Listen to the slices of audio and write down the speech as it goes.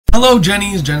Hello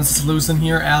Jennies, Genisis Lewison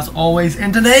here as always.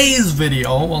 In today's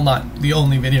video, well not the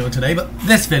only video today, but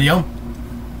this video,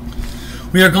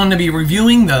 we are going to be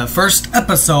reviewing the first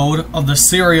episode of the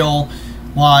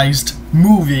serialized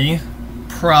movie,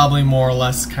 probably more or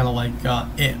less kind of like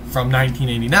It from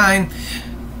 1989,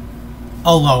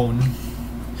 Alone.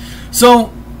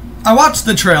 So, I watched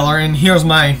the trailer and here's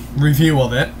my review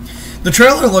of it. The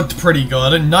trailer looked pretty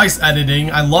good, nice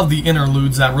editing, I love the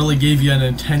interludes that really gave you an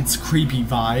intense, creepy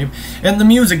vibe, and the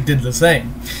music did the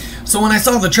same. So when I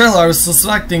saw the trailer, I was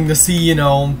suspecting to see,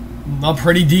 a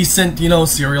pretty decent,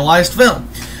 serialized film.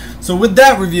 So with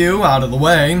that review out of the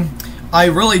way, I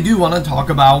really do want to talk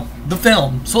about the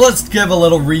film. So let's give a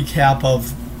little recap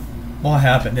of what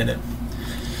happened in it.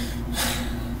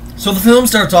 So the film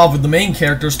starts off with the main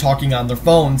characters talking on their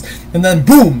phones, and then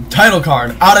boom, title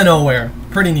card, out of nowhere.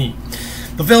 Pretty neat.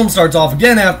 The film starts off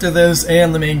again after this,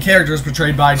 and the main character is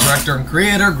portrayed by director and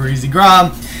creator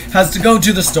Greezygob, has to go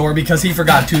to the store because he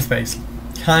forgot toothpaste.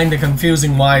 Kinda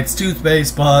confusing why it's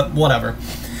toothpaste, but whatever.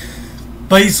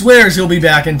 But he swears he'll be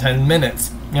back in 10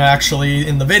 minutes. Actually,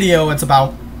 in the video, it's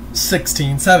about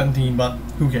 16, 17, but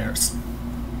who cares?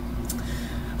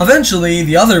 Eventually,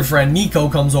 the other friend, Nico,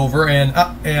 comes over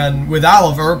and with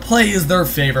Oliver, plays their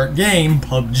favorite game,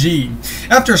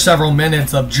 PUBG. After several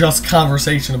minutes of just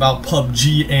conversation about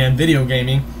PUBG and video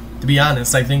gaming, to be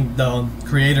honest, I think the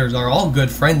creators are all good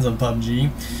friends of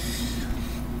PUBG.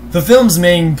 The film's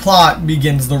main plot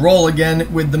begins to roll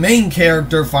again, with the main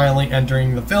character finally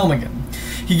entering the film again.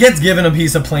 He gets given a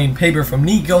piece of plain paper from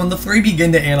Nico, and the three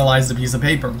begin to analyze the piece of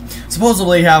paper,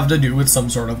 supposedly have to do with some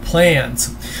sort of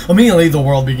plans. Immediately, the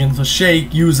world begins to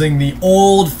shake using the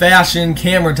old-fashioned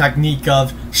camera technique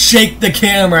of shake the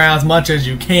camera as much as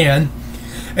you can,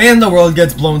 and the world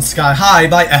gets blown sky high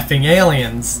by effing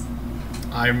aliens.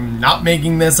 I'm not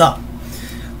making this up.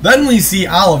 Then we see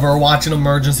Oliver watch an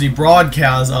emergency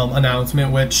broadcast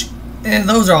announcement, which,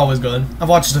 those are always good. I've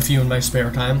watched a few in my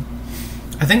spare time.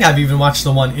 I think I've even watched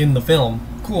the one in the film.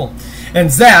 Cool. And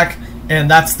Zach, and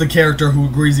that's the character who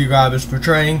Greezygob is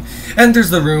portraying, enters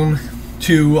the room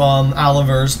to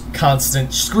Oliver's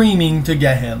constant screaming to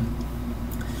get him.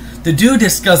 The two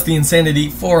discuss the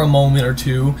insanity for a moment or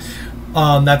two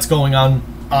that's going on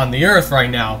the Earth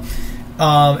right now.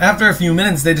 After a few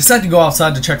minutes, they decide to go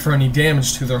outside to check for any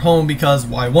damage to their home because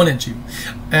why wouldn't you?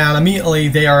 And immediately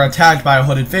they are attacked by a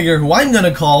hooded figure who I'm going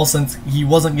to call, since he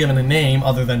wasn't given a name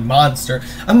other than Monster,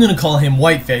 I'm going to call him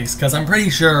Whiteface because I'm pretty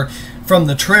sure from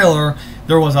the trailer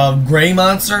there was a gray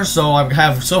monster, so I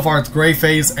have so far it's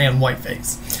Grayface and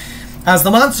Whiteface. As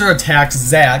the monster attacks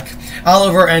Zach,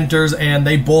 Oliver enters and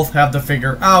they both have to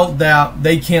figure out that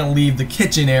they can't leave the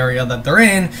kitchen area that they're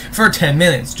in for 10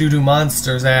 minutes due to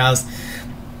monsters as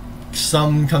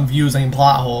some confusing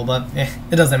plot hole, but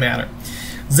it doesn't matter.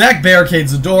 Zach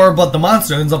barricades the door, but the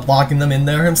monster ends up locking them in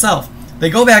there himself. They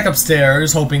go back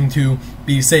upstairs, hoping to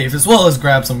be safe, as well as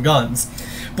grab some guns.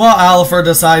 But Oliver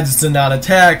decides to not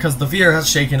attack because the fear has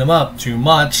shaken him up too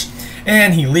much,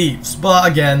 and he leaves. But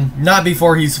again, not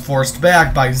before he's forced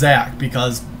back by Zach,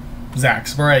 because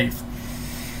Zach's brave.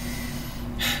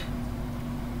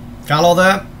 Got all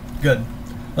that? Good.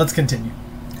 Let's continue.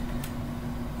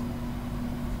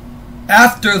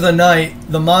 After the night,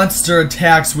 the monster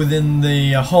attacks within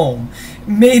the home.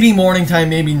 Maybe morning time,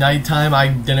 maybe nighttime. I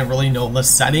didn't really know the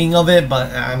setting of it, but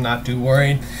I'm not too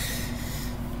worried.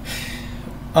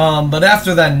 But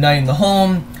after that night in the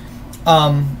home,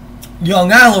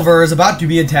 young Oliver is about to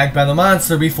be attacked by the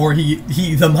monster before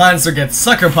the monster gets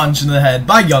sucker punched in the head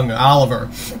by young Oliver.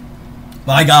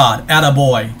 My God,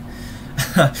 attaboy.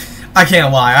 I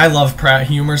can't lie, I love Pratt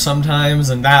humor sometimes,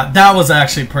 and that was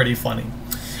actually pretty funny.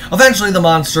 Eventually, the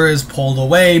monster is pulled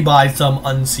away by some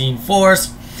unseen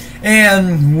force,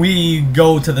 and we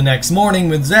go to the next morning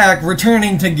with Zach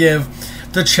returning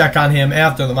to check on him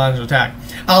after the monster attack.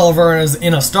 Oliver is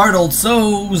in a startled,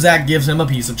 so Zach gives him a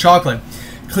piece of chocolate.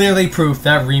 Clearly proof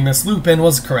that Remus Lupin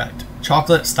was correct.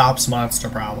 Chocolate stops monster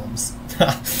problems.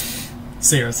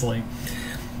 Seriously.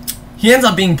 He ends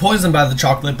up being poisoned by the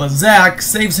chocolate, but Zach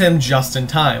saves him just in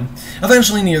time.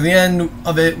 Eventually, near the end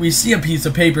of it, we see a piece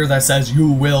of paper that says,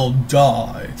 "You will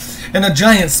die." And a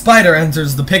giant spider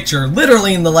enters the picture,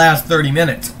 literally in the last 30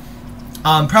 minutes.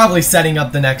 Probably setting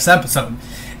up the next episode.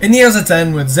 It nears its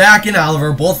end with Zach and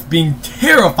Oliver both being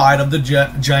terrified of the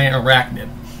giant arachnid.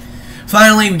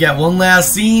 Finally, we get one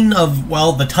last scene of,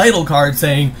 well, the title card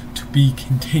saying, "To be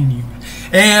continued."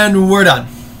 And we're done.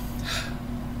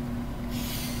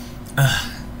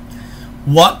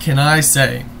 What can I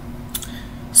say?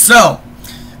 So,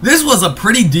 this was a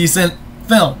pretty decent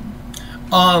film.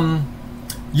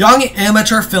 Young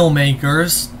amateur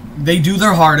filmmakers They do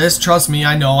their hardest. Trust me,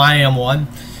 I know, I am one.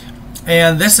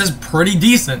 And this is pretty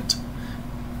decent.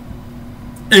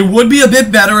 It would be a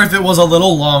bit better if it was a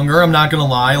little longer, I'm not gonna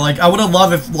lie. Like, I would have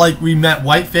loved if, like, we met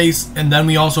Whiteface and then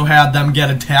we also had them get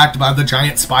attacked by the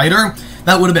giant spider.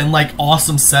 That would have been, like,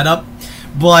 awesome setup.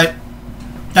 But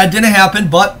that didn't happen,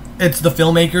 but it's the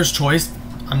filmmaker's choice.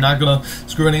 I'm not gonna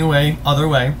screw it any other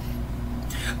way.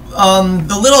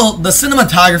 The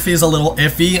cinematography is a little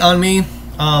iffy on me.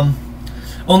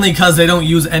 Only because they don't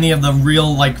use any of the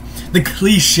real, like, the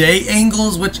cliche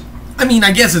angles, which, I mean,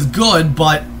 I guess is good,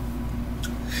 but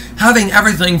having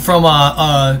everything from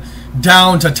a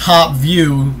down to top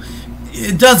view,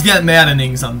 it does get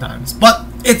maddening sometimes. But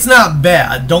it's not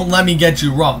bad, don't let me get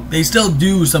you wrong. They still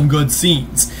do some good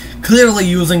scenes, clearly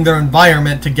using their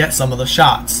environment to get some of the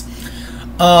shots.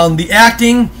 The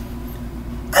acting,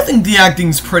 I think the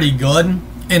acting's pretty good,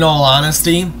 in all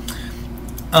honesty,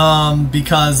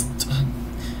 because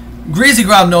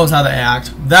Greezygob knows how to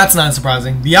act. That's not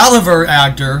surprising. The Oliver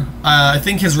actor, I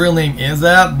think his real name is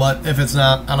that, but if it's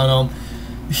not, I don't know.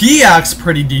 He acts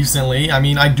pretty decently. I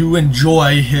mean, I do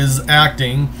enjoy his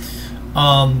acting.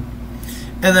 And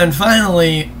then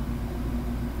finally,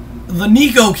 the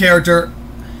Nico character,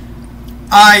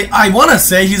 I want to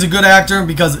say he's a good actor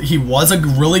because he was a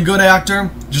really good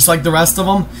actor, just like the rest of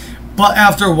them. But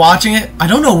after watching it, I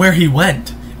don't know where he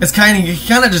went. He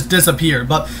kind of just disappeared.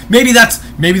 But maybe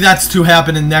that's to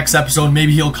happen in the next episode.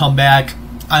 Maybe he'll come back.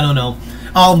 I don't know.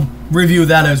 I'll review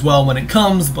that as well when it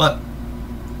comes. But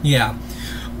yeah,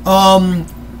 the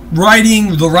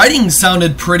writing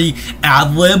sounded pretty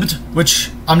ad-libbed, which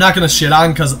I'm not gonna shit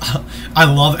on because I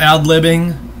love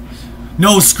ad-libbing.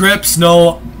 No scripts,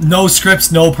 no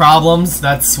scripts, no problems.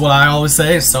 That's what I always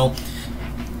say. So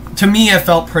to me, it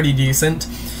felt pretty decent.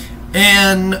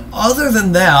 And other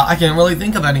than that, I can't really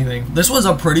think of anything. This was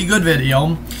a pretty good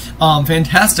video.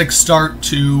 Fantastic start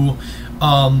to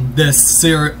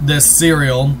this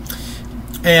serial.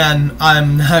 And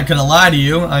I'm not gonna lie to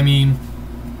you. I mean,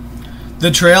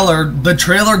 the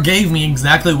trailer gave me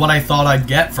exactly what I thought I'd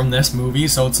get from this movie.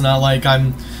 So it's not like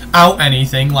I'm out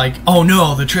anything. Like, oh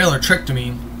no, the trailer tricked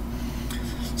me.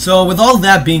 So with all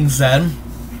that being said,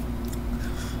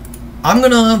 I'm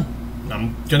gonna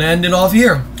end it off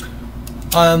here.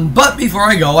 But before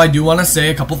I go, I do want to say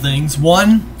a couple things.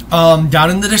 One, down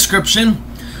in the description,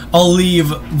 I'll leave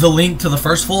the link to the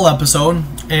first full episode,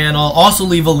 and I'll also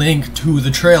leave a link to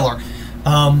the trailer.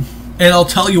 And I'll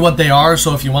tell you what they are,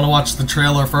 so if you want to watch the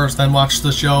trailer first, then watch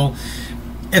the show,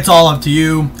 it's all up to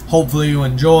you. Hopefully you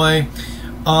enjoy.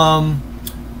 And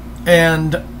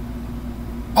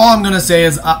all I'm going to say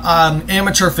is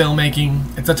amateur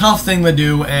filmmaking. It's a tough thing to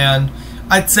do, and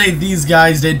I'd say these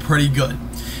guys did pretty good.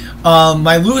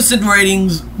 My Lewison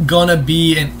rating's gonna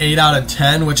be an 8 out of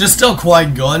 10, which is still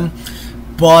quite good,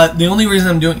 but the only reason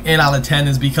I'm doing 8 out of 10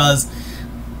 is because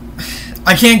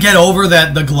I can't get over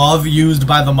that the glove used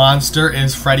by the monster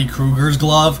is Freddy Krueger's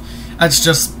glove. That's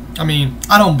just, I mean,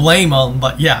 I don't blame him,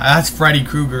 but yeah, that's Freddy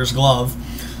Krueger's glove.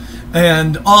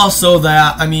 And also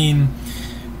that, I mean,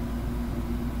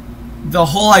 the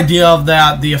whole idea of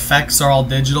that the effects are all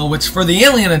digital, which for the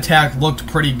alien attack looked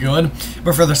pretty good,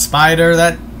 but for the spider,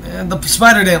 the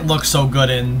spider didn't look so good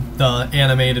in the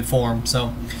animated form.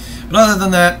 So, but other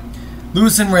than that,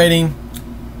 Lewison rating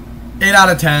 8 out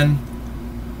of 10.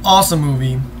 Awesome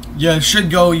movie. You should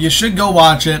go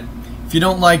watch it. If you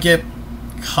don't like it,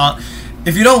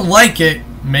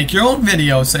 make your own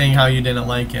video saying how you didn't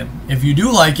like it. If you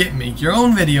do like it, make your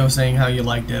own video saying how you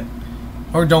liked it.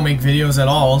 Or don't make videos at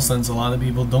all, since a lot of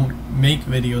people don't make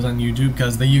videos on YouTube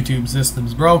because the YouTube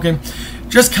system's broken.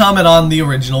 Just comment on the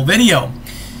original video.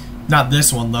 Not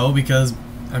this one, though, because,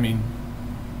 I mean,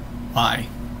 why?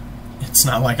 It's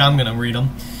not like I'm gonna read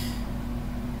them.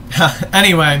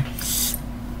 Anyway,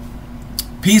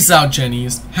 peace out,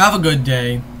 Jennies. Have a good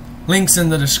day. Links in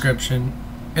the description,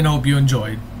 and hope you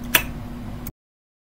enjoyed.